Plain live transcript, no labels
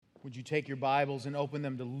Would you take your Bibles and open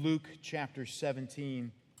them to Luke chapter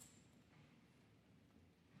 17?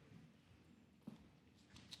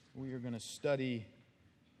 We are going to study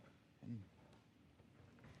and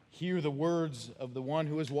hear the words of the one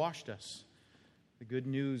who has washed us. The good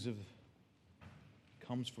news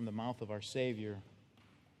comes from the mouth of our Savior.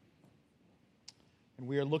 And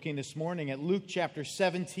we are looking this morning at Luke chapter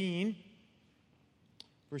 17,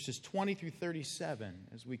 verses 20 through 37,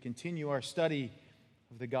 as we continue our study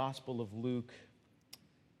of the Gospel of Luke.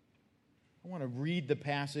 I want to read the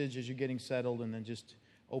passage as you're getting settled and then just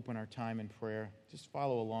open our time in prayer. Just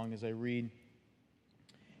follow along as I read.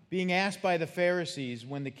 Being asked by the Pharisees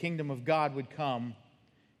when the kingdom of God would come,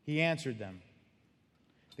 he answered them,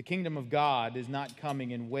 "The kingdom of God is not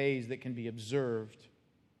coming in ways that can be observed.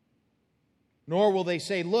 Nor will they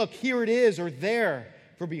say, 'Look, here it is,' or 'there,'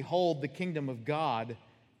 for behold, the kingdom of God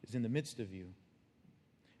is in the midst of you."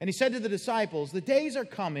 And he said to the disciples, "The days are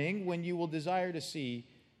coming when you will desire to see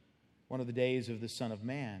one of the days of the Son of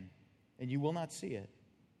Man, and you will not see it.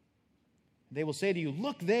 They will say to you,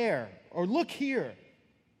 'Look there,' or 'Look here.'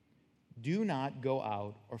 Do not go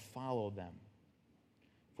out or follow them.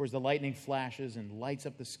 For as the lightning flashes and lights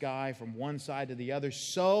up the sky from one side to the other,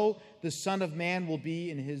 so the Son of Man will be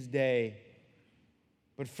in his day.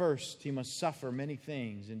 But first he must suffer many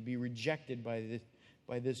things and be rejected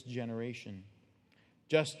by this generation.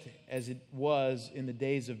 Just as it was in the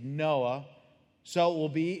days of Noah, so it will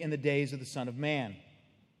be in the days of the Son of Man.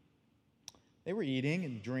 They were eating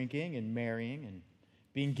and drinking and marrying and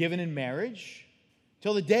being given in marriage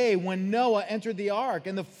till the day when Noah entered the ark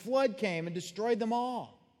and the flood came and destroyed them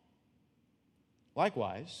all.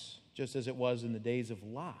 Likewise, just as it was in the days of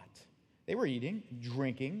Lot, they were eating,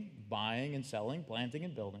 drinking, buying and selling, planting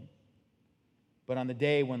and building. But on the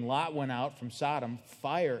day when Lot went out from Sodom,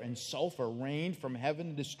 fire and sulfur rained from heaven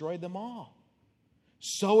and destroyed them all.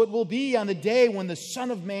 So it will be on the day when the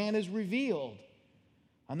Son of Man is revealed.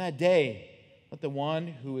 On that day, let the one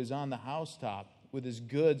who is on the housetop with his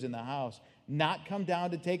goods in the house not come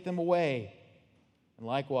down to take them away. And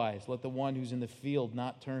likewise, let the one who's in the field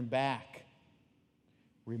not turn back.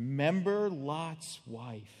 Remember Lot's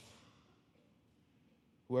wife.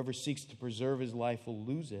 Whoever seeks to preserve his life will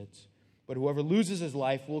lose it, but whoever loses his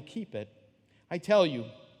life will keep it. I tell you,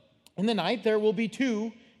 in the night there will be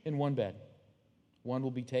two in one bed. One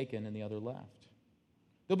will be taken and the other left.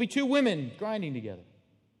 There'll be two women grinding together.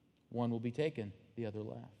 One will be taken, the other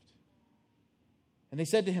left." And they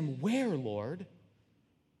said to him, "Where, Lord?"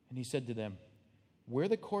 And he said to them, "Where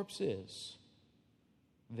the corpse is,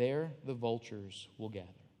 there the vultures will gather."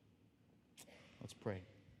 Let's pray.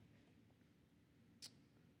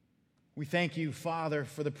 We thank you, Father,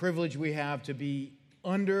 for the privilege we have to be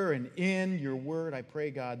under and in your word. I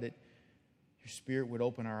pray, God, that your Spirit would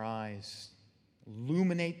open our eyes,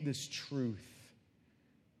 illuminate this truth,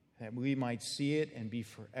 that we might see it and be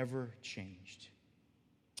forever changed.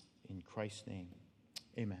 In Christ's name,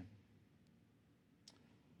 amen.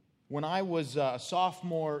 When I was a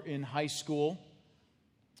sophomore in high school,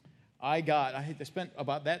 I spent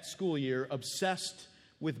about that school year obsessed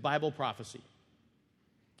with Bible prophecy.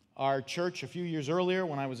 Our church, a few years earlier,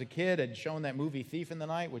 when I was a kid, had shown that movie Thief in the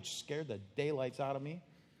Night, which scared the daylights out of me.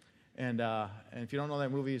 And if you don't know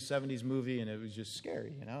that movie, it's a 70s movie, and it was just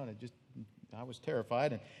scary, and I was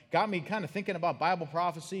terrified. And got me kind of thinking about Bible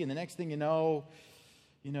prophecy, and the next thing you know,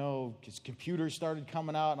 because computers started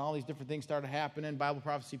coming out, and all these different things started happening. Bible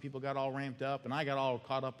prophecy people got all ramped up, and I got all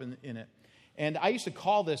caught up in it. And I used to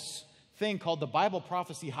call this thing called the Bible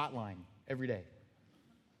prophecy hotline every day.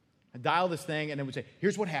 I'd dial this thing, and it would say,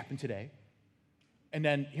 "Here's what happened today," and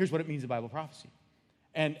then here's what it means in Bible prophecy.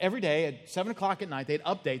 And every day at 7 o'clock at night, they'd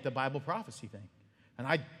update the Bible prophecy thing.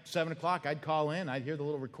 And 7 o'clock, I'd call in, I'd hear the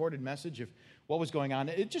little recorded message of what was going on.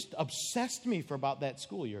 It just obsessed me for about that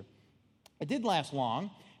school year. It didn't last long,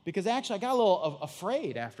 because actually I got a little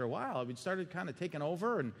afraid after a while. It started kind of taking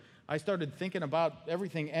over, and I started thinking about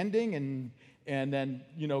everything ending, and then,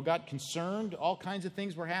 got concerned. All kinds of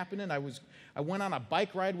things were happening. I went on a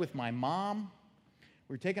bike ride with my mom.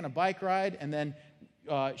 We were taking a bike ride, and then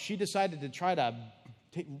she decided to try to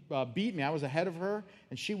beat me. I was ahead of her,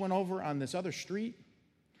 and she went over on this other street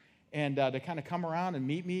and to kind of come around and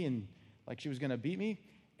meet me, and like she was going to beat me.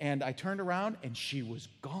 And I turned around, and she was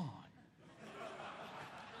gone.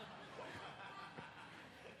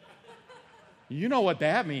 You know what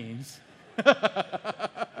that means.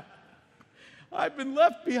 I've been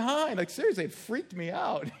left behind. Like, seriously, it freaked me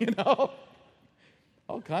out,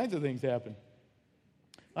 All kinds of things happened.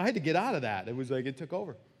 I had to get out of that. It was like it took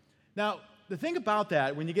over. Now, the thing about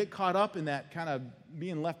that, when you get caught up in that kind of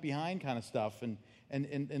being left behind kind of stuff and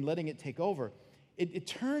letting it take over, it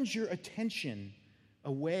turns your attention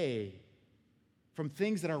away from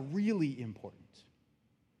things that are really important.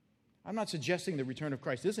 I'm not suggesting the return of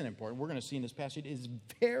Christ isn't important. We're going to see in this passage it is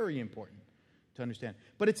very important to understand.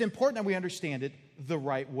 But it's important that we understand it the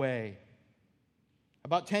right way.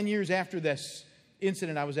 About 10 years after this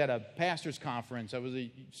incident, I was at a pastor's conference. I was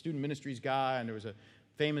a student ministries guy, and there was a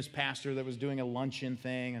famous pastor that was doing a luncheon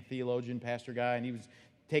thing, a theologian pastor guy, and he was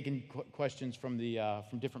taking questions from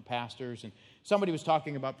different pastors, and somebody was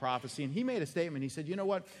talking about prophecy, and he made a statement. He said, you know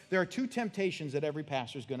what? There are two temptations that every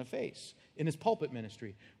pastor is going to face in his pulpit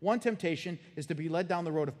ministry. One temptation is to be led down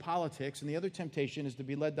the road of politics, and the other temptation is to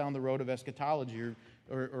be led down the road of eschatology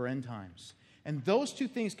or end times. And those two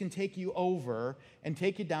things can take you over and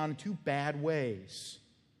take you down in two bad ways.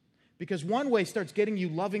 Because one way starts getting you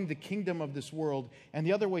loving the kingdom of this world, and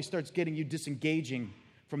the other way starts getting you disengaging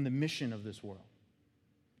from the mission of this world.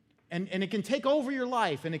 And it can take over your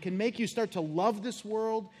life, and it can make you start to love this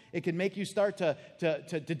world. It can make you start to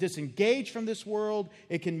disengage from this world.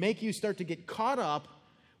 It can make you start to get caught up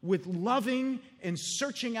with loving and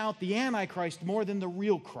searching out the Antichrist more than the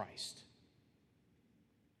real Christ.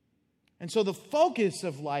 And so the focus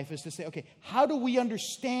of life is to say, okay, how do we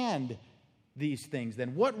understand these things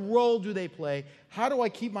then? What role do they play? How do I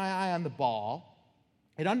keep my eye on the ball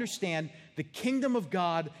and understand the kingdom of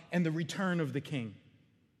God and the return of the King?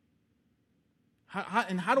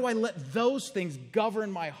 How do I let those things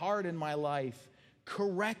govern my heart and my life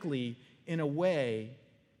correctly in a way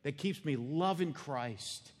that keeps me loving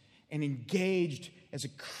Christ and engaged as a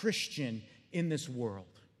Christian in this world?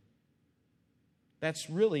 That's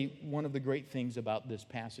really one of the great things about this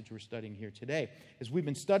passage we're studying here today. As we've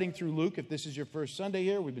been studying through Luke, if this is your first Sunday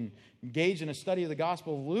here, we've been engaged in a study of the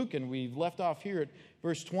Gospel of Luke, and we've left off here at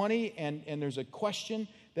verse 20, and there's a question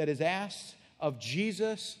that is asked of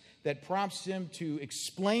Jesus that prompts him to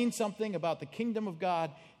explain something about the kingdom of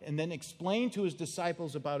God and then explain to his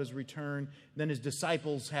disciples about his return. Then his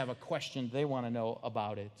disciples have a question they want to know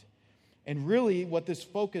about it. And really what this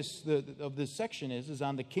focus of this section is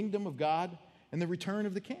on the kingdom of God and the return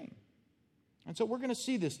of the King. And so we're going to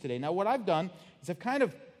see this today. Now what I've done is I've kind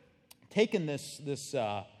of taken this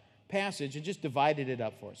passage and just divided it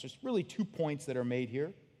up for us. There's really 2 points that are made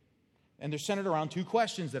here, and they're centered around 2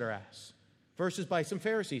 questions that are asked. First is by some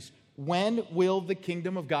Pharisees. When will the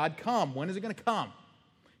kingdom of God come? When is it going to come?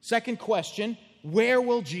 Second question, where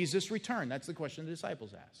will Jesus return? That's the question the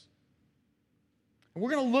disciples ask. And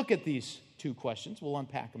we're going to look at these 2 questions. We'll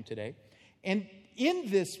unpack them today. And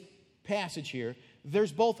in this passage here,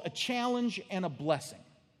 there's both a challenge and a blessing.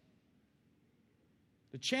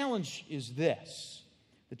 The challenge is this.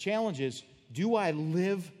 The challenge is, do I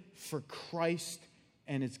live for Christ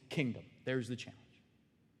and his kingdom? There's the challenge.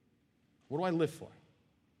 What do I live for?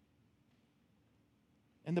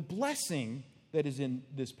 And the blessing that is in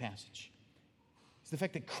this passage is the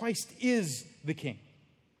fact that Christ is the King.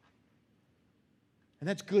 And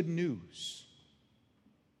that's good news.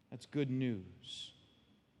 That's good news.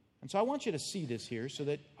 And so I want you to see this here so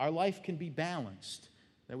that our life can be balanced,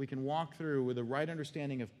 that we can walk through with the right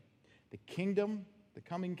understanding of the kingdom, the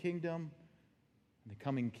coming kingdom, and the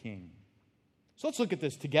coming King. So let's look at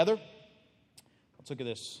this together. Let's look at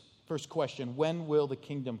this. First question, when will the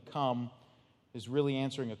kingdom come, is really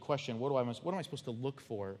answering a question. What am I supposed to look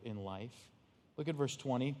for in life? Look at verse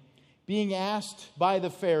 20. Being asked by the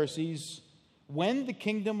Pharisees when the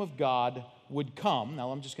kingdom of God would come.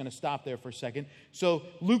 Now, I'm just going to stop there for a second. So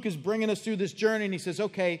Luke is bringing us through this journey, and he says,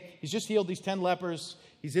 okay, he's just healed these 10 lepers.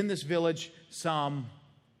 He's in this village. Some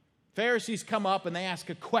Pharisees come up, and they ask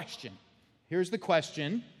a question. Here's the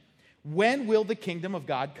question. When will the kingdom of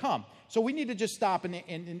God come? So we need to just stop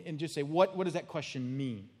and just say, what does that question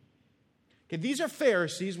mean? Okay, these are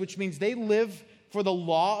Pharisees, which means they live for the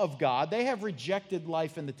law of God. They have rejected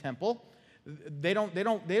life in the temple. They don't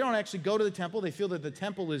actually go to the temple. They feel that the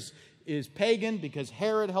temple is pagan because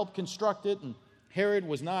Herod helped construct it, and Herod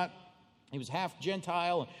was not. He was half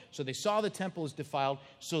Gentile, so they saw the temple as defiled.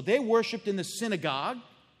 So they worshiped in the synagogue,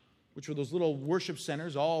 which were those little worship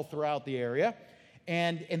centers all throughout the area.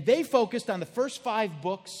 And they focused on the first 5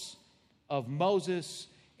 books of Moses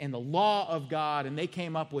and the law of God, and they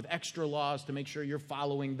came up with extra laws to make sure you're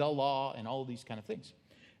following the law and all of these kind of things.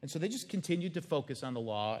 And so they just continued to focus on the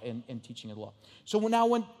law and teaching of the law. So now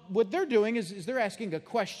what they're doing is they're asking a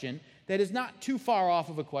question that is not too far off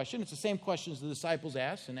of a question. It's the same questions the disciples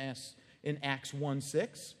asked in Acts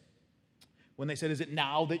 1:6 when they said, is it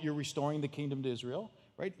now that you're restoring the kingdom to Israel?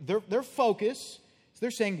 Right? Their focus is they're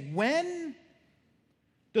saying, when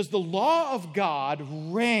does the law of God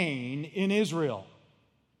reign in Israel?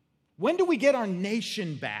 When do we get our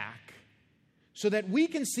nation back so that we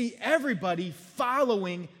can see everybody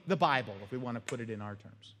following the Bible, if we want to put it in our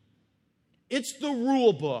terms. It's the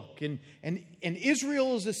rule book, and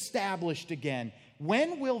Israel is established again.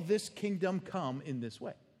 When will this kingdom come in this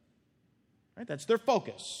way? Right? That's their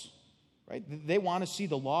focus. Right? They want to see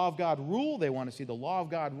the law of God rule. They want to see the law of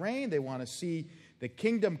God reign. They want to see the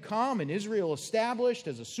kingdom come and Israel established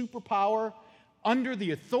as a superpower under the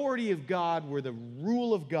authority of God, where the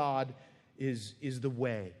rule of God is the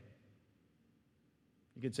way.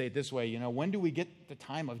 You could say it this way, when do we get the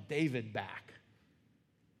time of David back?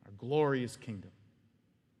 Our glorious kingdom.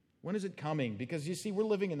 When is it coming? Because you see, we're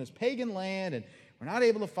living in this pagan land, and we're not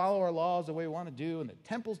able to follow our laws the way we want to do, and the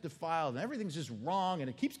temple's defiled, and everything's just wrong,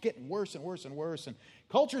 and it keeps getting worse and worse and worse, and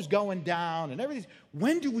culture's going down, and everything.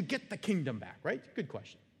 When do we get the kingdom back, right? Good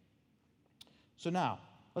question. So now,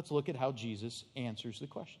 let's look at how Jesus answers the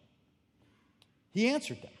question. He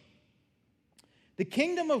answered them. The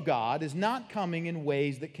kingdom of God is not coming in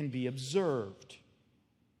ways that can be observed.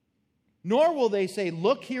 Nor will they say,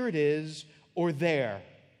 look, here it is, or there.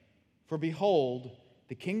 For behold,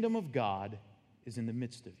 the kingdom of God is in the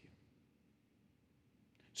midst of you.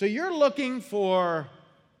 So you're looking for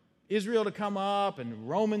Israel to come up and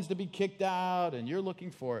Romans to be kicked out, and you're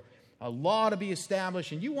looking for a law to be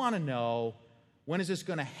established, and you want to know, when is this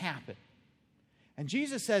going to happen? And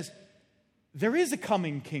Jesus says, there is a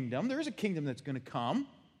coming kingdom. There is a kingdom that's going to come.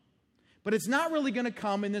 But it's not really going to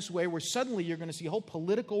come in this way where suddenly you're going to see whole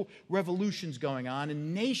political revolutions going on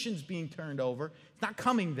and nations being turned over. It's not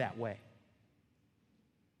coming that way.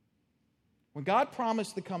 When God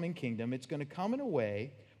promised the coming kingdom, it's going to come in a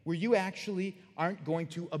way where you actually aren't going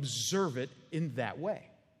to observe it in that way.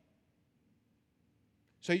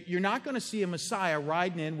 So you're not going to see a Messiah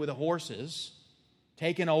riding in with the horses,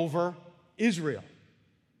 taking over Israel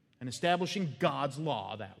and establishing God's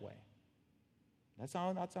law that way. That's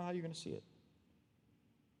not how you're going to see it.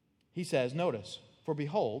 He says, notice, for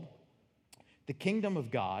behold, the kingdom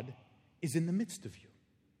of God is in the midst of you.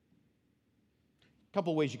 A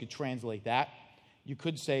couple ways you could translate that. You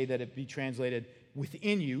could say that it be translated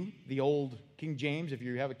within you, the old King James. If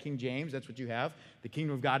you have a King James, that's what you have. The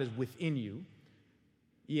kingdom of God is within you.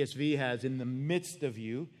 ESV has in the midst of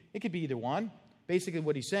you. It could be either one. Basically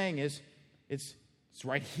what he's saying is, it's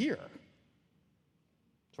right here.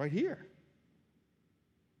 It's right here.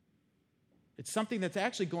 It's something that's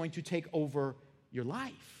actually going to take over your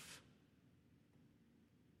life.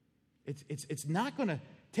 It's not going to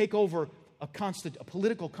take over a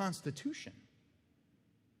political constitution.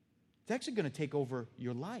 It's actually going to take over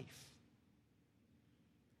your life.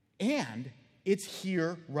 And it's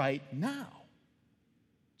here right now.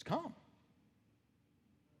 It's come.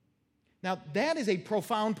 Now, that is a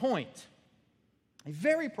profound point. A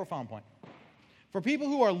very profound point. For people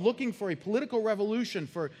who are looking for a political revolution,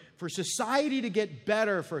 for society to get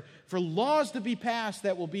better, for laws to be passed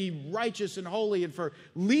that will be righteous and holy, and for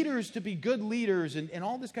leaders to be good leaders, and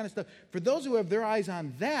all this kind of stuff, for those who have their eyes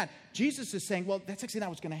on that, Jesus is saying, well, that's actually not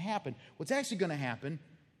what's going to happen. What's actually going to happen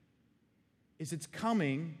is it's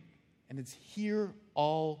coming, and it's here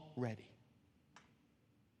already.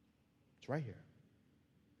 It's right here.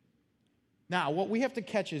 Now, what we have to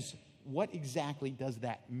catch is, what exactly does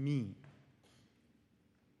that mean?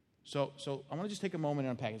 So I want to just take a moment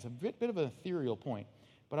and unpack it. It's a bit of an ethereal point,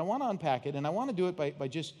 but I want to unpack it, and I want to do it by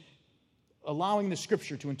just allowing the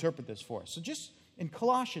Scripture to interpret this for us. So just in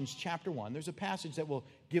Colossians chapter 1, there's a passage that will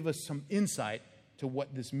give us some insight to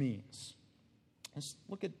what this means. Let's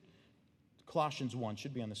look at Colossians 1. It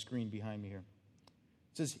should be on the screen behind me here.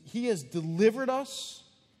 It says, He has delivered us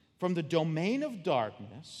from the domain of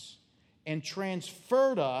darkness and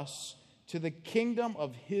transferred us to the kingdom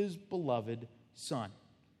of His beloved Son.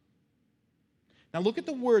 Now look at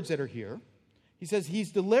the words that are here. He says,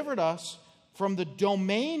 He's delivered us from the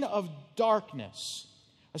domain of darkness.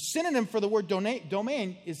 A synonym for the word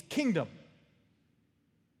domain is kingdom.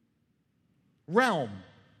 Realm.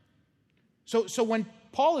 So when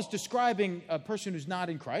Paul is describing a person who's not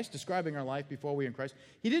in Christ, describing our life before we were in Christ,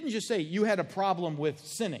 he didn't just say you had a problem with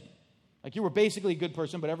sinning. Like you were basically a good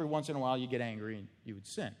person, but every once in a while you get angry and you would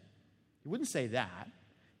sin. He wouldn't say that.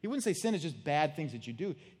 He wouldn't say sin is just bad things that you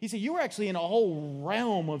do. He said you were actually in a whole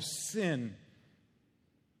realm of sin.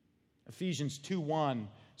 Ephesians 2:1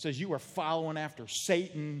 says you were following after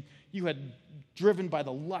Satan. You had driven by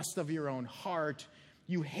the lust of your own heart.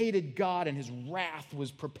 You hated God, and His wrath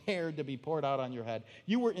was prepared to be poured out on your head.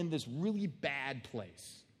 You were in this really bad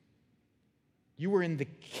place. You were in the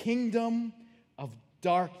kingdom of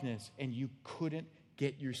darkness, and you couldn't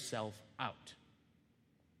get yourself out.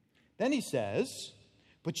 Then he says,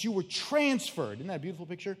 but you were transferred. Isn't that a beautiful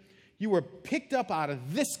picture? You were picked up out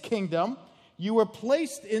of this kingdom. You were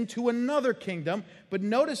placed into another kingdom, but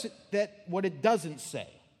notice that what it doesn't say.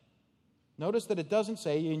 Notice that it doesn't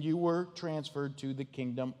say, and you were transferred to the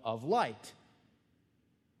kingdom of light.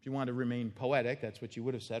 If you want to remain poetic, that's what you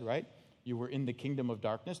would have said, right? You were in the kingdom of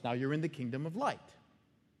darkness, now you're in the kingdom of light.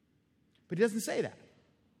 But he doesn't say that.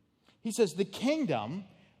 He says, the kingdom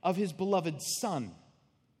of his beloved Son.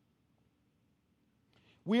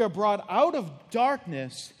 We are brought out of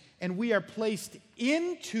darkness and we are placed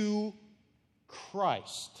into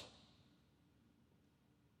Christ.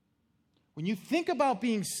 When you think about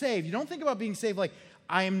being saved, you don't think about being saved like,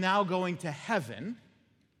 I am now going to heaven.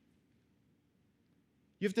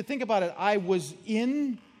 You have to think about it, I was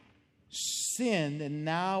in sin and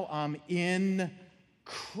now I'm in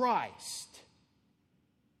Christ.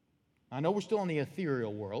 I know we're still in the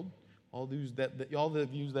ethereal world. All the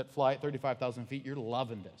views that fly at 35,000 feet, you're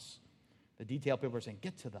loving this. The detail people are saying,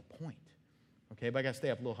 get to the point. Okay, but I got to stay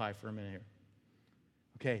up a little high for a minute here.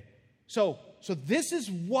 Okay, so this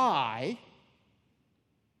is why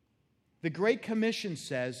the Great Commission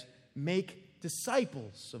says, make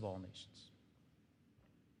disciples of all nations,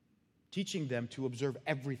 teaching them to observe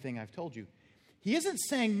everything I've told you. He isn't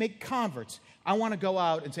saying make converts. I want to go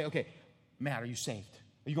out and say, okay, Matt, are you saved?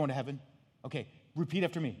 Are you going to heaven? Okay, repeat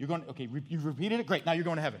after me. You've repeated it? Great, now you're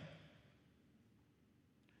going to heaven.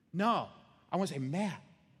 No, I want to say, Matt,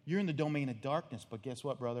 you're in the domain of darkness, but guess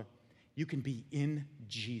what, brother? You can be in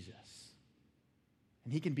Jesus.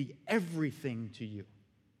 And he can be everything to you.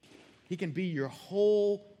 He can be your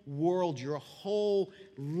whole world, your whole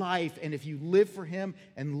life. And if you live for him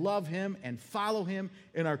and love him and follow him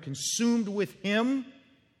and are consumed with him,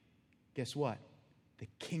 guess what? The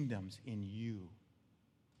kingdom's in you.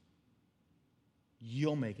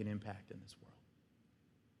 You'll make an impact in this world.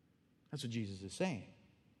 That's what Jesus is saying.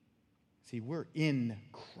 See, we're in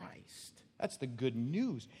Christ. That's the good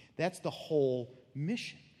news. That's the whole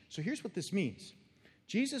mission. So here's what this means.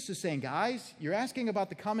 Jesus is saying, guys, you're asking about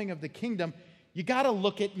the coming of the kingdom. You got to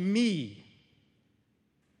look at me.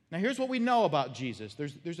 Now, here's what we know about Jesus.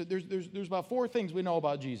 There's about 4 things we know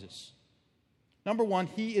about Jesus. Number 1,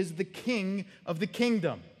 he is the king of the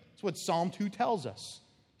kingdom. That's what Psalm 2 tells us.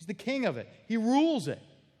 He's the king of it. He rules it.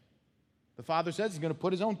 The Father says he's going to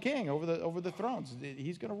put his own king over the thrones.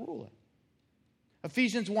 He's going to rule it.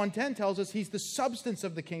 Ephesians 1:10 tells us he's the substance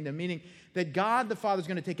of the kingdom, meaning that God the Father is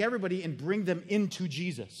going to take everybody and bring them into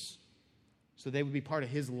Jesus so they would be part of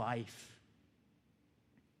his life.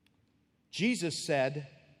 Jesus said,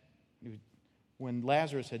 when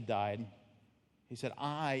Lazarus had died, he said,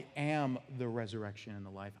 I am the resurrection and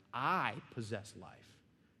the life. I possess life.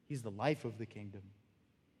 He's the life of the kingdom.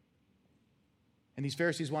 And these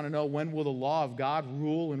Pharisees want to know, when will the law of God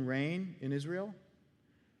rule and reign in Israel?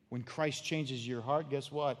 When Christ changes your heart,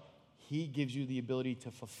 guess what? He gives you the ability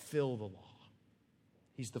to fulfill the law.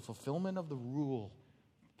 He's the fulfillment of the rule,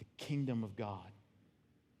 the kingdom of God.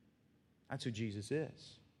 That's who Jesus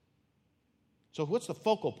is. So what's the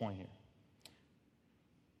focal point here?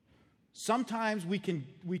 Sometimes we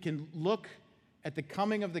can look at the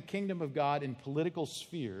coming of the kingdom of God in political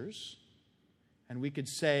spheres, and we could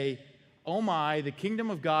say, oh my, the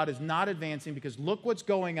kingdom of God is not advancing because look what's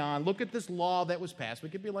going on. Look at this law that was passed. We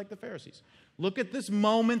could be like the Pharisees. Look at this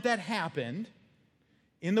moment that happened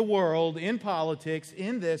in the world, in politics,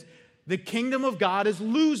 in this. The kingdom of God is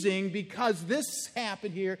losing because this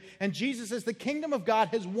happened here. And Jesus says the kingdom of God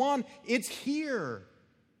has won. It's here.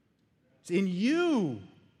 It's in you.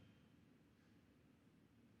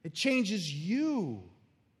 It changes you.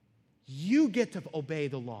 You get to obey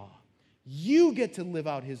the law. You get to live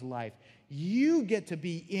out his life. You get to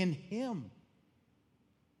be in him.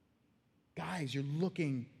 Guys, you're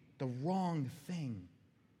looking the wrong thing.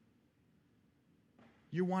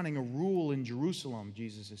 You're wanting a rule in Jerusalem,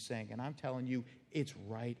 Jesus is saying, and I'm telling you, it's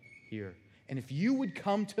right here. And if you would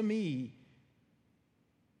come to me,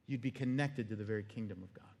 you'd be connected to the very kingdom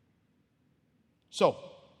of God. So,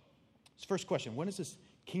 this first question, when is this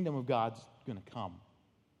kingdom of God going to come?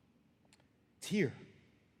 It's here.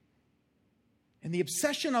 And the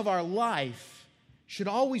obsession of our life should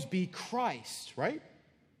always be Christ, right?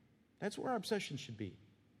 That's where our obsession should be.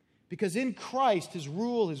 Because in Christ, his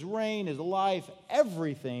rule, his reign, his life,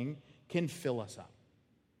 everything can fill us up.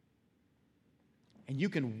 And you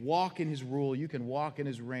can walk in his rule, you can walk in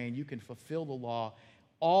his reign, you can fulfill the law,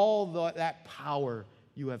 that power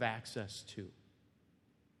you have access to.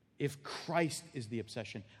 If Christ is the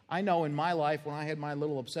obsession. I know in my life, when I had my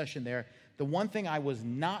little obsession there, the one thing I was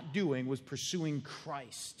not doing was pursuing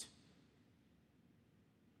Christ.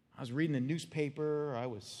 I was reading the newspaper, I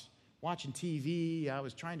was watching TV, I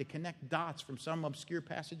was trying to connect dots from some obscure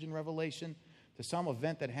passage in Revelation to some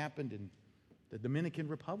event that happened in the Dominican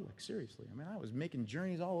Republic, seriously. I mean, I was making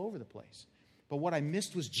journeys all over the place. But what I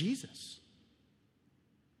missed was Jesus.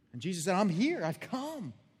 And Jesus said, I'm here, I've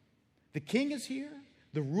come. The king is here,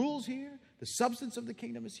 the rule's here, the substance of the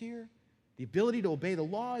kingdom is here, the ability to obey the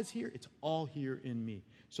law is here. It's all here in me.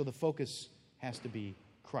 So the focus has to be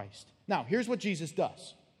Christ. Now, here's what Jesus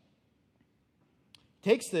does.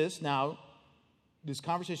 Takes this now, this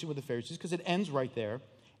conversation with the Pharisees, because it ends right there,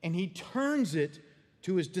 and he turns it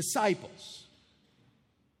to his disciples.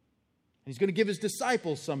 And he's going to give his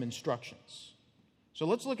disciples some instructions. So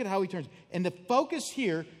let's look at how he turns. And the focus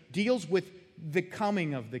here deals with the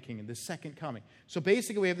coming of the kingdom, the second coming. So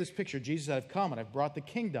basically we have this picture. Jesus said, I've come and I've brought the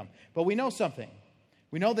kingdom. But we know something.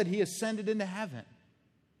 We know that he ascended into heaven.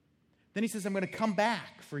 Then he says, I'm going to come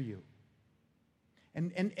back for you.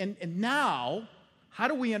 And now, how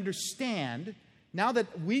do we understand, now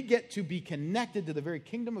that we get to be connected to the very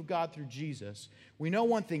kingdom of God through Jesus, we know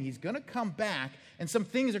one thing. He's going to come back and some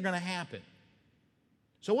things are going to happen.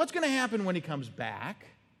 So what's going to happen when he comes back?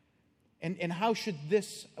 And how should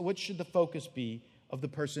what should the focus be of the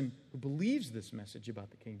person who believes this message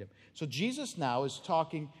about the kingdom? So Jesus now is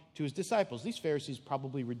talking to his disciples. These Pharisees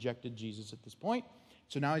probably rejected Jesus at this point.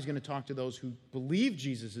 So now he's going to talk to those who believe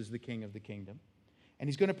Jesus is the king of the kingdom. And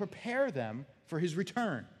he's going to prepare them for his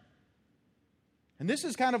return. And this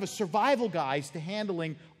is kind of a survival guide to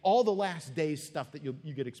handling all the last days stuff that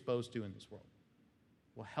you get exposed to in this world.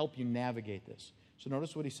 Will help you navigate this. So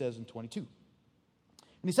notice what he says in 22.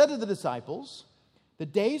 And he said to the disciples, the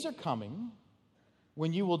days are coming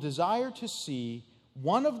when you will desire to see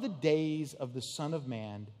one of the days of the Son of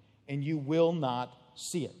Man, and you will not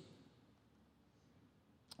see it.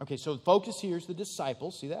 Okay, so the focus here is the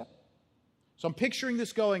disciples. See that? So I'm picturing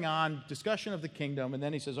this going on, discussion of the kingdom, and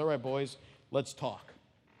then he says, all right, boys, let's talk.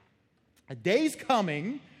 A day's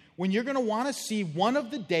coming when you're going to want to see one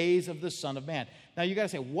of the days of the Son of Man. Now, you got to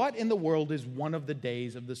say, what in the world is one of the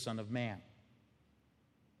days of the Son of Man?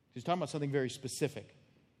 He's talking about something very specific.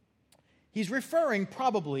 He's referring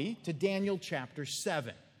probably to Daniel chapter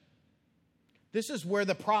 7. This is where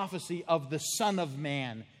the prophecy of the Son of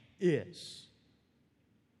Man is.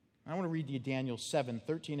 I want to read you Daniel 7,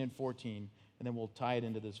 13 and 14, and then we'll tie it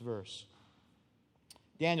into this verse.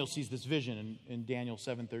 Daniel sees this vision in Daniel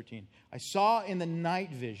 7:13. I saw in the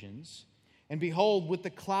night visions, and behold, with the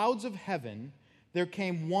clouds of heaven, there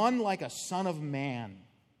came one like a son of man.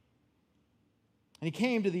 And he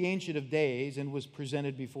came to the Ancient of Days and was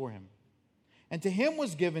presented before him. And to him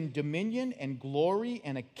was given dominion and glory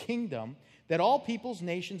and a kingdom that all peoples,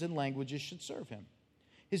 nations, and languages should serve him.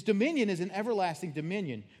 His dominion is an everlasting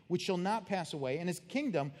dominion which shall not pass away, and his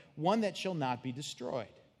kingdom one that shall not be destroyed.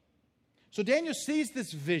 So Daniel sees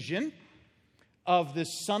this vision of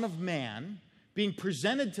this Son of Man being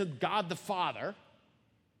presented to God the Father.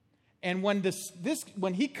 And when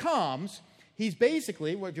he comes, he's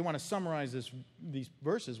basically, if you want to summarize these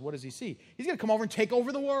verses, what does he see? He's going to come over and take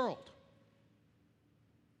over the world.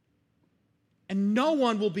 And no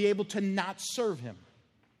one will be able to not serve him.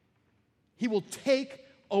 He will take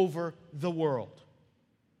over the world.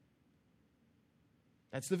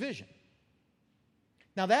 That's the vision.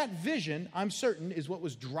 Now that vision, I'm certain, is what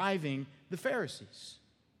was driving the Pharisees.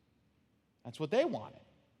 That's what they wanted.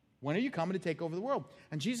 When are you coming to take over the world?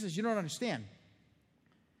 And Jesus says, you don't understand.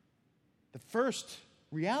 The first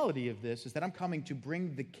reality of this is that I'm coming to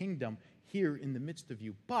bring the kingdom here in the midst of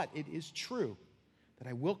you. But it is true that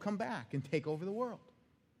I will come back and take over the world.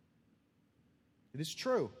 It is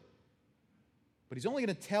true. But he's only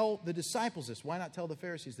going to tell the disciples this. Why not tell the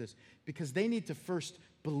Pharisees this? Because they need to first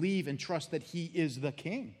believe and trust that he is the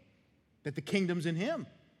king, that the kingdom's in him.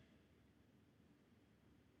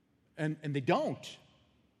 And they don't.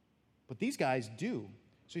 But these guys do.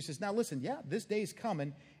 So he says, now listen, yeah, this day's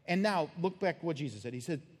coming. And now look back at what Jesus said. He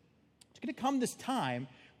said, it's going to come this time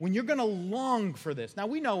when you're going to long for this. Now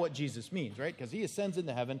we know what Jesus means, right? Because he ascends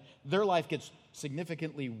into heaven. Their life gets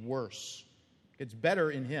significantly worse. It's better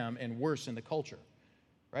in him and worse in the culture,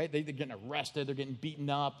 right? They're getting arrested. They're getting beaten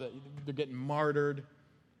up. They're getting martyred.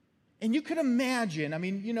 And you could imagine, I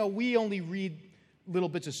mean, we only read little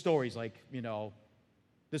bits of stories like,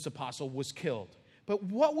 this apostle was killed. But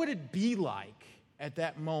what would it be like at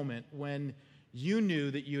that moment when you knew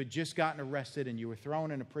that you had just gotten arrested and you were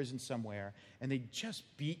thrown in a prison somewhere and they just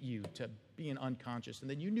beat you to being unconscious, and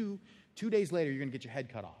then you knew 2 days later you're going to get your head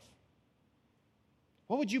cut off?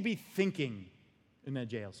 What would you be thinking in that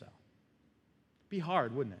jail cell? It'd be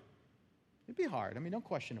hard, wouldn't it? It'd be hard. I mean, no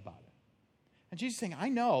question about it. And Jesus is saying, I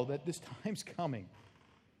know that this time's coming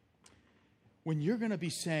when you're going to be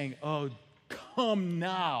saying, oh, come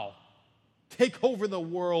now. Take over the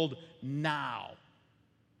world now.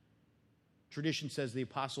 Tradition says the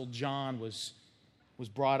Apostle John was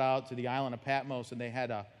brought out to the island of Patmos, and they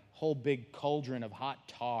had a whole big cauldron of hot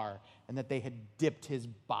tar, and that they had dipped his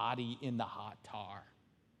body in the hot tar.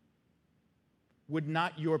 Would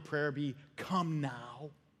not your prayer be, come now?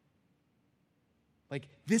 Like,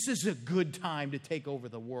 this is a good time to take over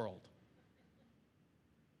the world.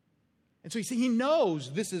 And so you see, he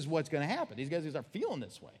knows this is what's going to happen. These guys are feeling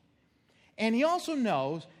this way. And he also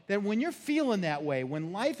knows that when you're feeling that way,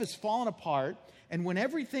 when life is falling apart, and when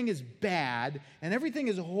everything is bad, and everything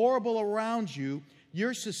is horrible around you,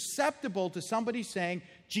 you're susceptible to somebody saying,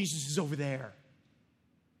 Jesus is over there.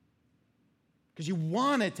 Because you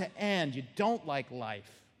want it to end. You don't like life.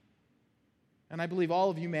 And I believe all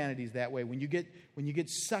of humanity is that way. When you get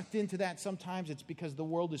sucked into that, sometimes it's because the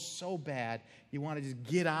world is so bad, you want to just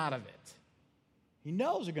get out of it. He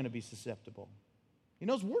knows they're going to be susceptible. He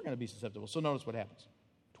knows we're going to be susceptible. So notice what happens.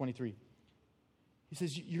 23. He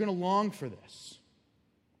says, you're going to long for this.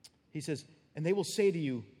 He says, and they will say to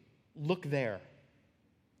you, look there,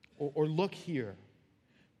 or look here.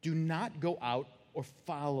 Do not go out or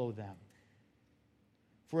follow them.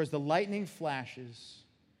 For as the lightning flashes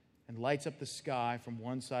and lights up the sky from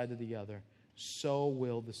one side to the other, so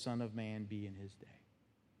will the Son of Man be in his day.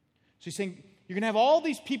 So he's saying, you're going to have all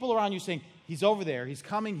these people around you saying, he's over there, he's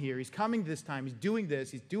coming here, he's coming this time, he's doing this,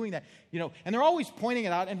 he's doing that. And they're always pointing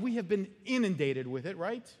it out, and we have been inundated with it,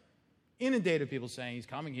 right? Inundated with people saying, he's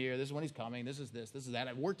coming here, this is when he's coming, this is that.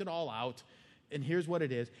 I've worked it all out, and here's what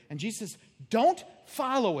it is. And Jesus says, don't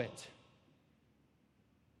follow it.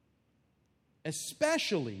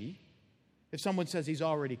 Especially if someone says he's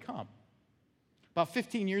already come. About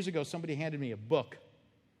 15 years ago, somebody handed me a book.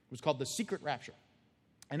 It was called The Secret Rapture.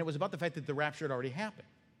 And it was about the fact that the rapture had already happened.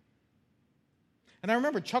 And I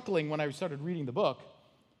remember chuckling when I started reading the book,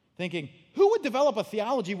 thinking, who would develop a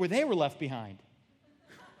theology where they were left behind?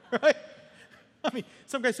 Right? I mean,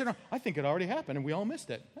 some guy said, no, I think it already happened, and we all missed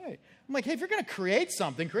it. Hey. I'm like, hey, if you're going to create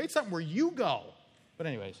something where you go. But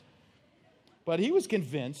anyways. But he was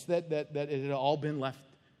convinced that it had all been left.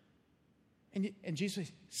 And Jesus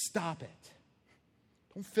says, stop it.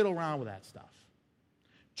 Don't fiddle around with that stuff.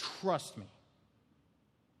 Trust me.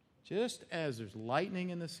 Just as there's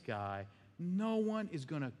lightning in the sky, no one is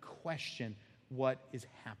going to question what is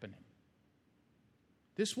happening.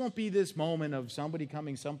 This won't be this moment of somebody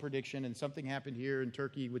coming, some prediction, and something happened here in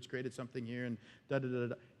Turkey, which created something here, and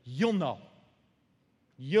da-da-da-da. You'll know.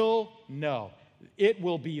 You'll know. It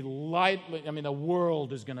will be the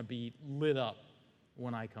world is going to be lit up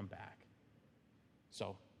when I come back.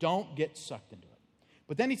 So don't get sucked into it.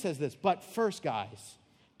 But then he says this, but first, guys,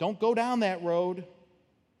 don't go down that road.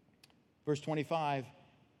 Verse 25,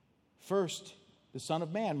 first, the Son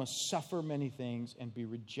of Man must suffer many things and be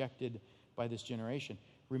rejected by this generation.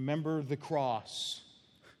 Remember the cross.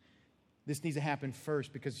 This needs to happen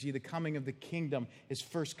first because, see, the coming of the kingdom is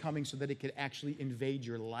first coming so that it could actually invade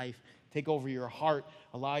your life, take over your heart,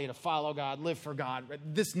 allow you to follow God, live for God.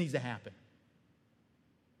 This needs to happen.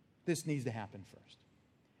 This needs to happen first.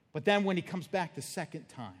 But then when he comes back the second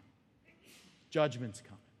time, judgment's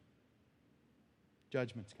coming.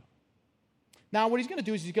 Judgment's coming. Now, what he's going to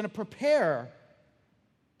do is he's going to prepare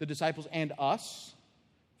the disciples and us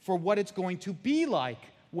for what it's going to be like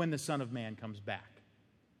when the Son of Man comes back.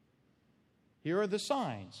 Here are the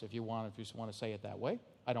signs, if you want to say it that way.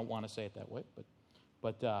 I don't want to say it that way,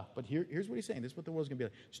 but here's what he's saying. This is what the world's going to be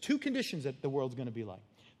like. There's two conditions that the world's going to be like.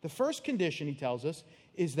 The first condition, he tells us,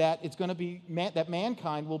 is that it's going to be that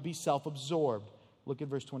mankind will be self-absorbed. Look at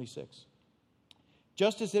verse 26.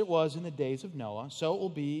 Just as it was in the days of Noah, so it will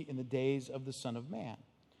be in the days of the Son of Man.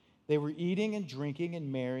 They were eating and drinking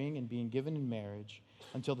and marrying and being given in marriage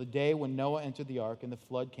until the day when Noah entered the ark and the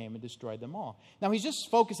flood came and destroyed them all. Now, he's just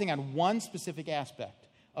focusing on one specific aspect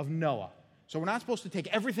of Noah. So we're not supposed to take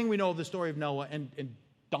everything we know of the story of Noah and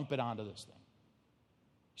dump it onto this thing.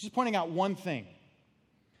 He's just pointing out one thing.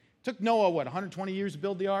 It took Noah, 120 years to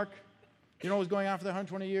build the ark? You know what was going on for the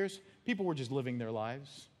 120 years? People were just living their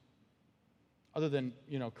lives. Other than,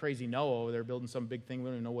 crazy Noah over there building some big thing, we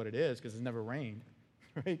don't even know what it is because it's never rained,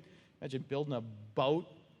 right? Imagine building a boat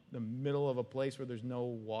in the middle of a place where there's no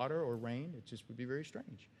water or rain. It just would be very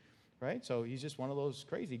strange, right? So he's just one of those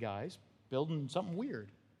crazy guys building something weird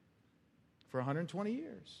for 120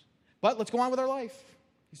 years. But let's go on with our life.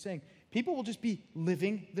 He's saying people will just be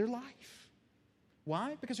living their life.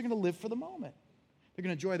 Why? Because they're going to live for the moment. They're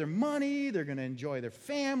going to enjoy their money. They're going to enjoy their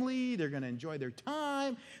family. They're going to enjoy their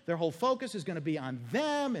time. Their whole focus is going to be on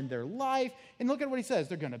them and their life. And look at what he says.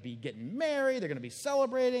 They're going to be getting married. They're going to be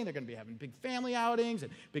celebrating. They're going to be having big family outings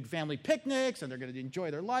and big family picnics. And they're going to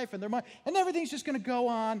enjoy their life and their money. And everything's just going to go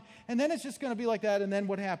on. And then it's just going to be like that. And then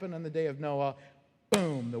what happened on the day of Noah?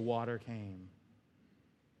 Boom, the water came.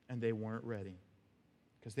 And they weren't ready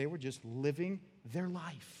because they were just living their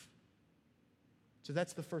life. So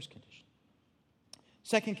that's the first condition.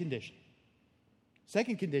 Second condition,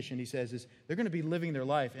 he says, is they're going to be living their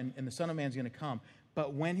life, and the Son of Man is going to come.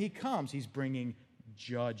 But when he comes, he's bringing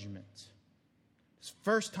judgment. This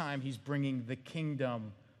first time, he's bringing the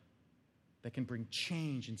kingdom that can bring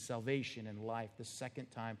change and salvation and life. The second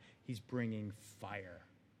time, he's bringing fire.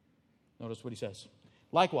 Notice what he says.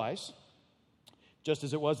 Likewise, just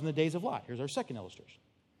as it was in the days of Lot. Here's our second illustration.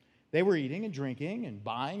 They were eating and drinking and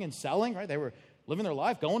buying and selling, right? They were living their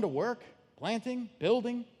life, going to work, planting,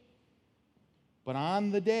 building. But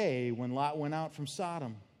on the day when Lot went out from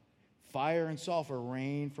Sodom, fire and sulfur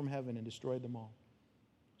rained from heaven and destroyed them all.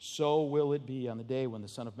 So will it be on the day when the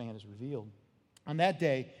Son of Man is revealed. On that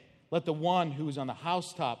day, let the one who is on the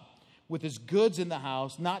housetop with his goods in the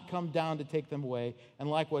house not come down to take them away, and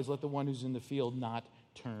likewise let the one who's in the field not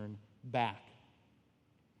turn back.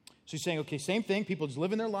 So he's saying, okay, same thing. People just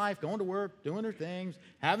living their life, going to work, doing their things,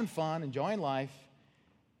 having fun, enjoying life.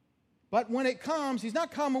 But when it comes, he's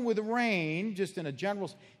not coming with rain, just in a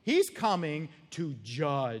general. He's coming to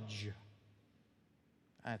judge.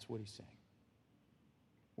 That's what he's saying.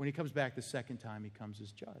 When he comes back the second time, he comes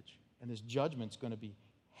as judge. And this judgment's going to be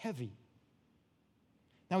heavy.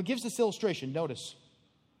 Now, he gives this illustration. Notice,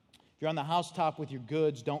 if you're on the housetop with your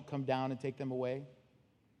goods, don't come down and take them away.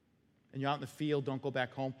 And you're out in the field, don't go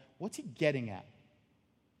back home. What's he getting at?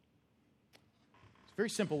 It's very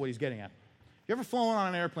simple what he's getting at. You ever flown on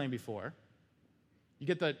an airplane before? You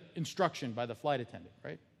get the instruction by the flight attendant,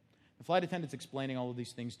 right? The flight attendant's explaining all of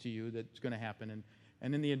these things to you that's going to happen.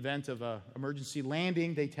 And in the event of an emergency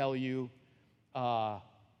landing, they tell you,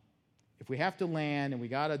 if we have to land and we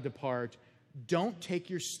got to depart, don't take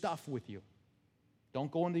your stuff with you.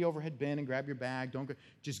 Don't go in the overhead bin and grab your bag.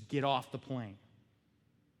 Just get off the plane.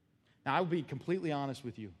 Now, I will be completely honest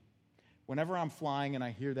with you. Whenever I'm flying and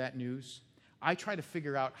I hear that news, I try to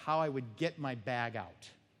figure out how I would get my bag out.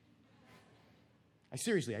 I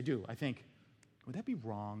do. I think, would that be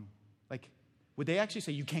wrong? Like, would they actually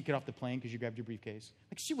say, you can't get off the plane because you grabbed your briefcase?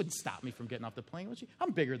 Like, she wouldn't stop me from getting off the plane, would she?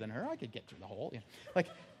 I'm bigger than her. I could get through the hole. Yeah. Like,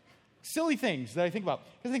 silly things that I think about.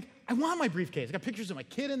 Because I think, I want my briefcase. I got pictures of my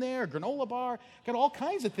kid in there, a granola bar, got all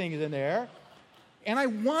kinds of things in there. And I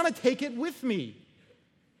want to take it with me.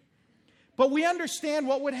 But we understand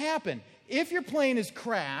what would happen. If your plane is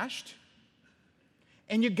crashed,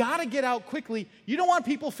 and you got to get out quickly, you don't want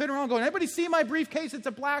people sitting around going, anybody see my briefcase? It's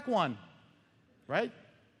a black one. Right?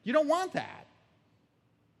 You don't want that.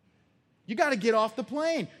 You got to get off the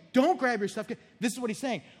plane. Don't grab your stuff. This is what he's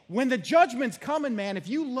saying. When the judgment's coming, man, if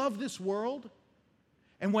you love this world,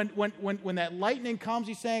 and when that lightning comes,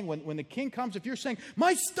 he's saying, when the king comes, if you're saying,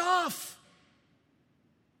 my stuff,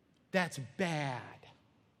 that's bad.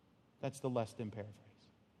 That's the Leston paraphrase.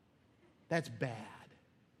 That's bad.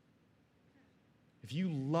 If you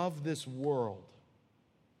love this world,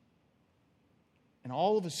 and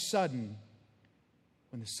all of a sudden,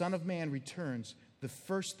 when the Son of Man returns, the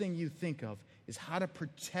first thing you think of is how to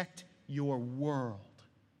protect your world.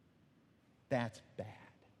 That's bad.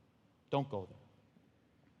 Don't go there.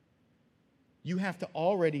 You have to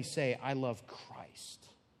already say, I love Christ.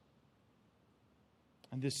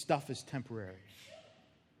 And this stuff is temporary.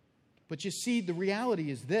 But you see, the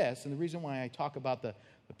reality is this, and the reason why I talk about the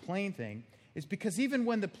plane thing is because even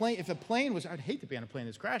when if a plane was, I'd hate to be on a plane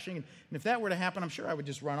that's crashing, and if that were to happen, I'm sure I would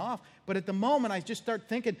just run off. But at the moment, I just start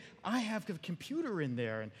thinking, I have a computer in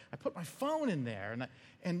there, and I put my phone in there,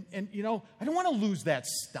 and you know, I don't want to lose that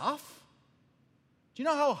stuff. Do you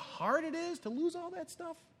know how hard it is to lose all that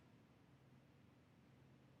stuff?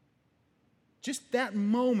 Just that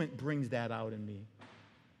moment brings that out in me.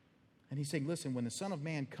 And he's saying, listen, when the Son of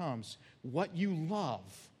Man comes, what you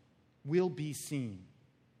love will be seen.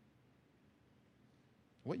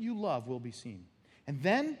 What you love will be seen. And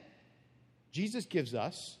then Jesus gives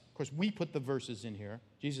us, of course, we put the verses in here.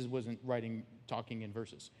 Jesus wasn't talking in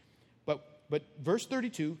verses. But verse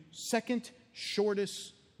 32, second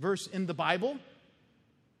shortest verse in the Bible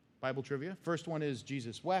trivia. First one is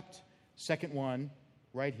Jesus wept. Second one,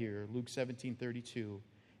 right here, Luke 17:32.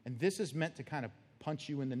 And this is meant to kind of punch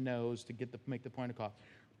you in the nose to make the point across.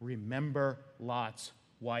 Remember Lot's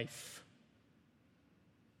wife.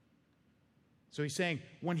 So he's saying,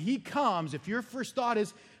 when he comes, if your first thought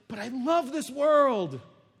is, but I love this world.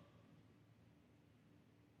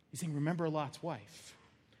 He's saying, remember Lot's wife.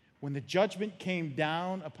 When the judgment came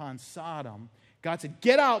down upon Sodom, God said,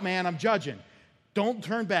 get out, man, I'm judging. Don't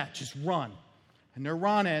turn back, just run. And they're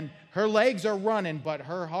running. Her legs are running, but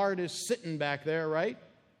her heart is sitting back there, right?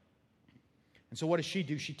 And so what does she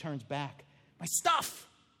do? She turns back. My stuff!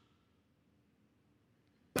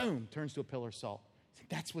 Boom, turns to a pillar of salt.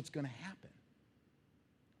 That's what's going to happen.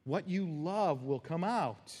 What you love will come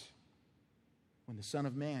out when the Son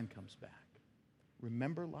of Man comes back.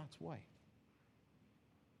 Remember Lot's wife.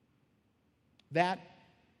 That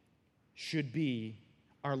should be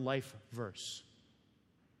our life verse.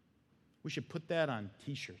 We should put that on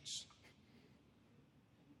t-shirts.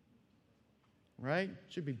 Right?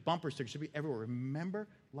 Should be bumper stickers, should be everywhere. Remember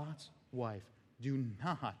Lot's wife. Do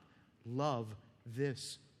not love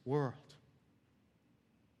this world.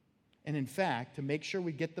 And in fact, to make sure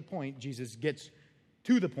we get the point, Jesus gets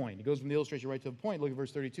to the point. He goes from the illustration right to the point. Look at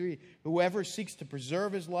verse 32. Whoever seeks to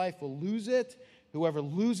preserve his life will lose it. Whoever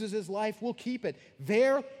loses his life will keep it.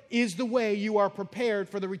 There is the way you are prepared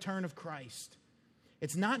for the return of Christ.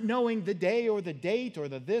 It's not knowing the day or the date or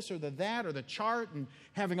the this or the that or the chart and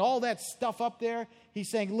having all that stuff up there. He's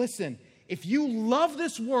saying, listen, if you love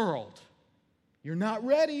this world, you're not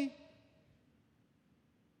ready.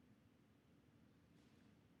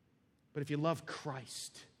 But if you love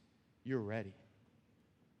Christ, you're ready.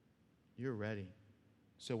 You're ready.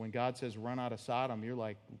 So when God says run out of Sodom, you're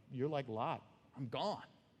like Lot. I'm gone.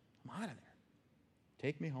 I'm out of there.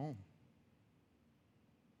 Take me home.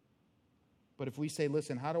 But if we say,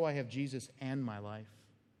 listen, how do I have Jesus and my life?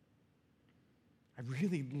 I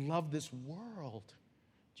really love this world.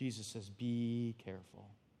 Jesus says, be careful.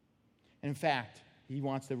 And in fact, he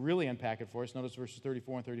wants to really unpack it for us. Notice verses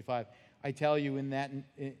 34 and 35. I tell you, in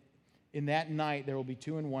that night there will be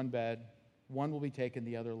two in one bed. One will be taken,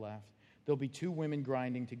 the other left. There'll be two women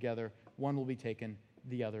grinding together. One will be taken,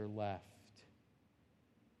 the other left.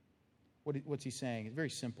 What's he saying? It's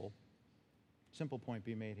very simple. Simple point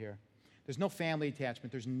being made here. There's no family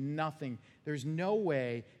attachment. There's nothing. There's no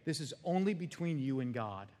way. This is only between you and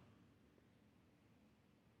God.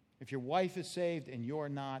 If your wife is saved and you're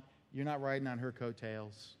not riding on her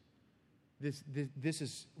coattails. This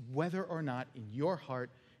is whether or not in your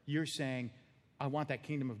heart you're saying, I want that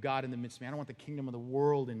kingdom of God in the midst of me. I don't want the kingdom of the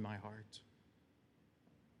world in my heart.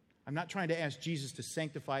 I'm not trying to ask Jesus to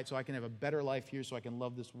sanctify it so I can have a better life here, so I can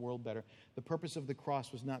love this world better. The purpose of the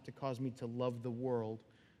cross was not to cause me to love the world.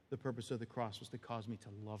 The purpose of the cross was to cause me to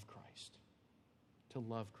love Christ. To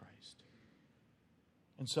love Christ.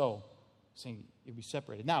 And so, saying it'd be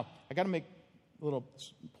separated. Now, I got to make a little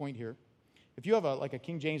point here. If you have a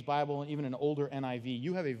King James Bible and even an older NIV,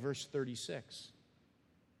 you have a verse 36.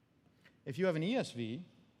 If you have an ESV,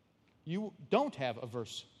 you don't have a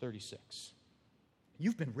verse 36.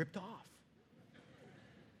 You've been ripped off.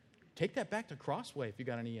 Take that back to Crossway if you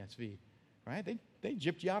got an ESV, right? They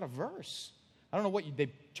gypped you out a verse. I don't know what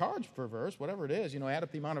they charge per verse, whatever it is. Add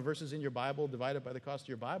up the amount of verses in your Bible, divide it by the cost of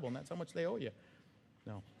your Bible, and that's how much they owe you.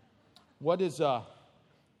 No. Why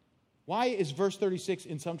is verse 36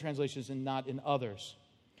 in some translations and not in others?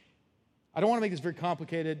 I don't want to make this very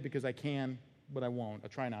complicated because I can, but I won't. I'll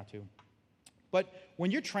try not to. But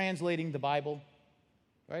when you're translating the Bible,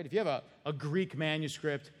 right, if you have a Greek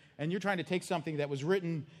manuscript and you're trying to take something that was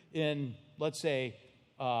written in, let's say,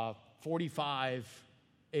 45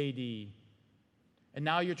 AD, and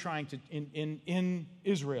now you're trying to, in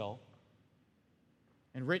Israel,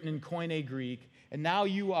 and written in Koine Greek, and now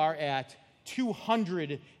you are at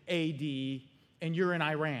 200 AD, and you're in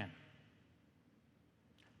Iran.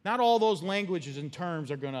 Not all those languages and terms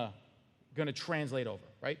are going to translate over,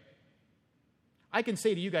 right? I can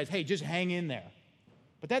say to you guys, hey, just hang in there.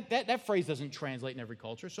 But that phrase doesn't translate in every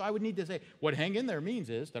culture, so I would need to say, what hang in there means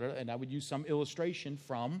is, and I would use some illustration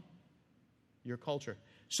from your culture.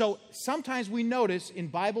 So sometimes we notice in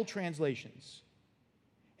Bible translations,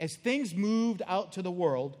 as things moved out to the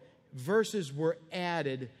world, verses were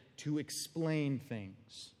added to explain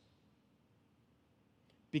things.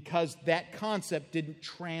 Because that concept didn't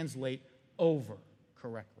translate over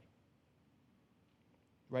correctly.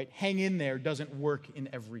 Right? Hang in there doesn't work in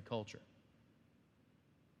every culture.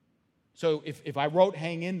 So if I wrote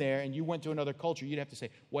hang in there and you went to another culture, you'd have to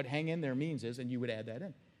say what hang in there means is, and you would add that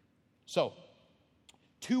in. So,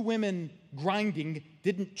 two women grinding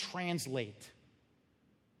didn't translate.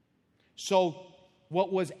 So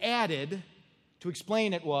what was added to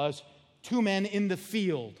explain it was two men in the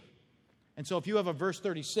field. And so if you have a verse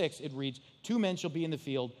 36, it reads, two men shall be in the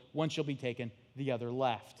field, one shall be taken, the other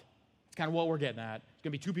left. It's kind of what we're getting at. It's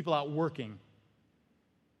going to be two people out working.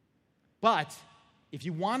 But If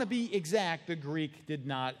you want to be exact, the Greek did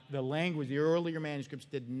not, the language, the earlier manuscripts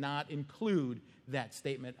did not include that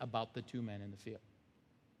statement about the two men in the field.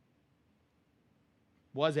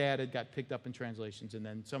 Was added, got picked up in translations, and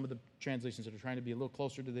then some of the translations that are trying to be a little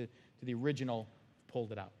closer to the original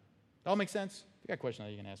pulled it out. All make sense? If you got a question,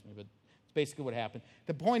 you can ask me, but it's basically what happened.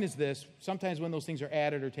 The point is this: sometimes when those things are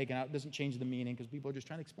added or taken out, it doesn't change the meaning because people are just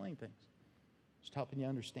trying to explain things. Just helping you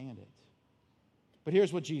understand it. But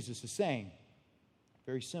here's what Jesus is saying.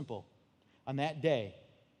 Very simple. On that day,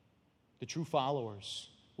 the true followers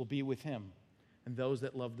will be with him, and those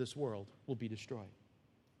that love this world will be destroyed.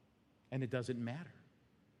 And it doesn't matter.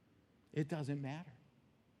 It doesn't matter.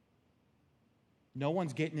 No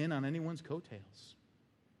one's getting in on anyone's coattails.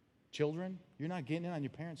 Children, you're not getting in on your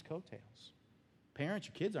parents' coattails. Parents,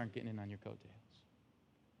 your kids aren't getting in on your coattails.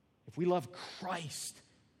 If we love Christ,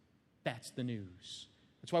 that's the news.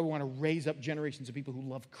 That's why we want to raise up generations of people who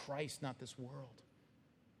love Christ, not this world.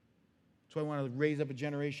 That's why I want to raise up a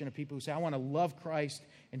generation of people who say, I want to love Christ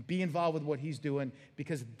and be involved with what he's doing,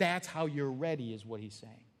 because that's how you're ready, is what he's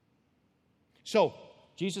saying. So,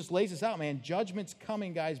 Jesus lays this out, man. Judgment's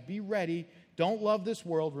coming, guys. Be ready. Don't love this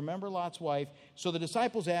world. Remember Lot's wife. So the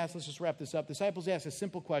disciples asked, let's just wrap this up. Disciples asked a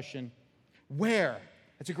simple question. Where?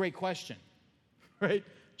 That's a great question, right?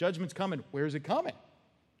 Judgment's coming. Where is it coming?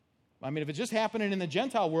 I mean, if it's just happening in the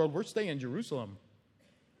Gentile world, we're staying in Jerusalem,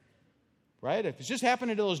 right? If it's just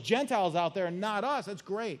happening to those Gentiles out there and not us, that's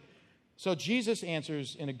great. So Jesus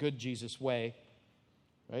answers in a good Jesus way,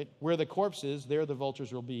 right? Where the corpse is, there the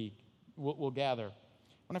vultures will gather.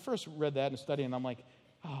 When I first read that and studied, and I'm like,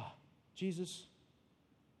 Jesus,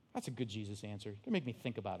 that's a good Jesus answer. It can make me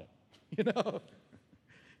think about it, you know?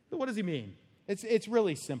 What does he mean? It's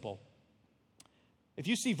really simple. If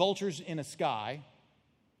you see vultures in a sky,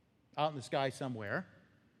 out in the sky somewhere,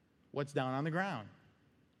 what's down on the ground?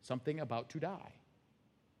 Something about to die.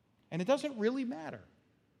 And it doesn't really matter.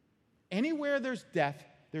 Anywhere there's death,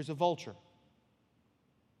 there's a vulture.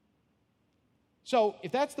 So,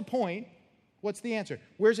 if that's the point, what's the answer?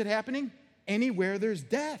 Where's it happening? Anywhere there's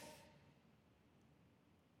death.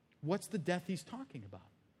 What's the death he's talking about?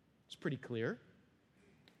 It's pretty clear.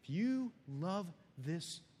 If you love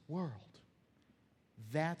this world,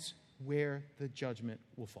 that's where the judgment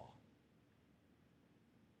will fall.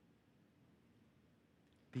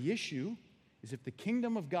 The issue is, if the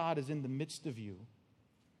kingdom of God is in the midst of you,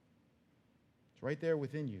 it's right there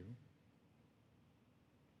within you,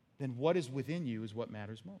 then what is within you is what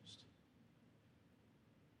matters most.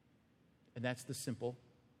 And that's the simple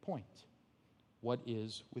point. What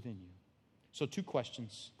is within you? So 2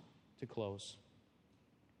 questions to close.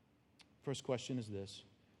 First question is this: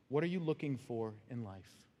 what are you looking for in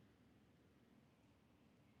life?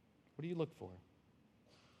 What do you look for?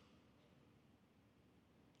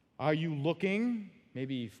 Are you looking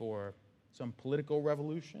maybe for some political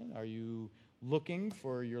revolution? Are you looking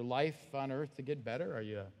for your life on earth to get better? Are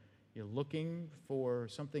you looking for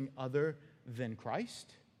something other than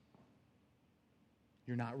Christ?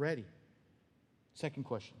 You're not ready. Second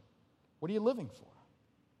question: what are you living for?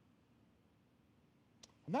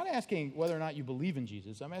 I'm not asking whether or not you believe in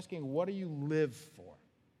Jesus. I'm asking, what do you live for?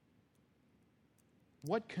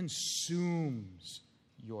 What consumes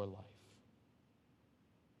your life?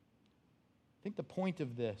 I think the point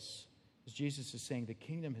of this is Jesus is saying the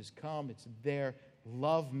kingdom has come. It's there.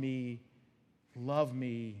 Love me, love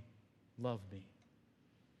me, love me.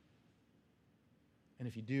 And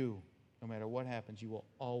if you do, no matter what happens, you will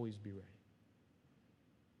always be ready.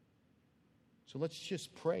 So let's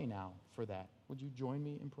just pray now for that. Would you join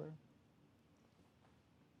me in prayer?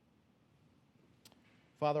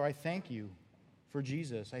 Father, I thank you for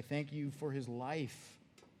Jesus. I thank you for his life.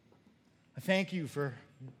 I thank you for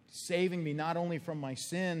saving me not only from my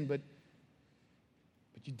sin, but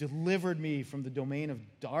you delivered me from the domain of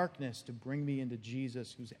darkness to bring me into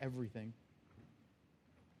Jesus, who's everything.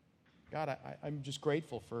 God, I'm just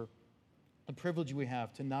grateful for the privilege we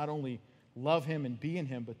have to not only love him and be in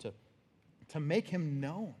him, but to make him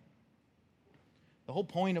known. The whole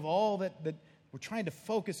point of all that we're trying to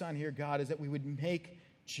focus on here, God, is that we would make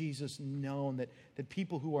Jesus known, that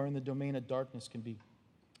people who are in the domain of darkness can be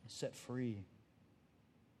set free.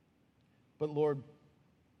 But Lord,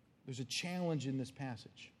 there's a challenge in this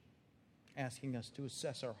passage asking us to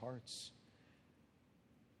assess our hearts.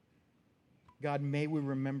 God, may we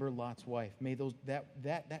remember Lot's wife. May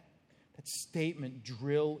that statement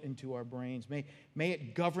drill into our brains. May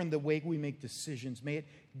it govern the way we make decisions. May it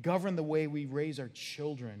govern the way we raise our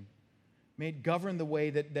children. May it govern the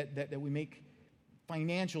way that we make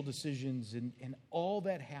financial decisions and all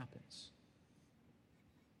that happens.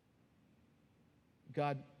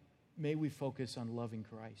 God, may we focus on loving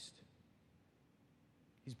Christ.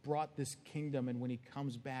 He's brought this kingdom, and when he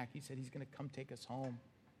comes back, he said he's going to come take us home.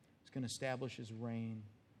 He's going to establish his reign.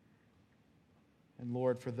 And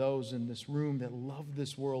Lord, for those in this room that love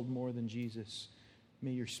this world more than Jesus,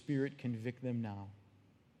 may your Spirit convict them now.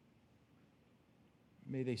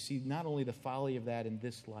 May they see not only the folly of that in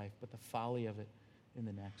this life, but the folly of it in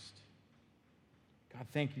the next. God,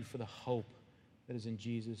 thank you for the hope that is in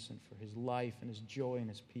Jesus and for his life and his joy and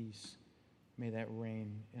his peace. May that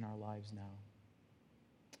reign in our lives now.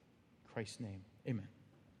 In Christ's name, amen.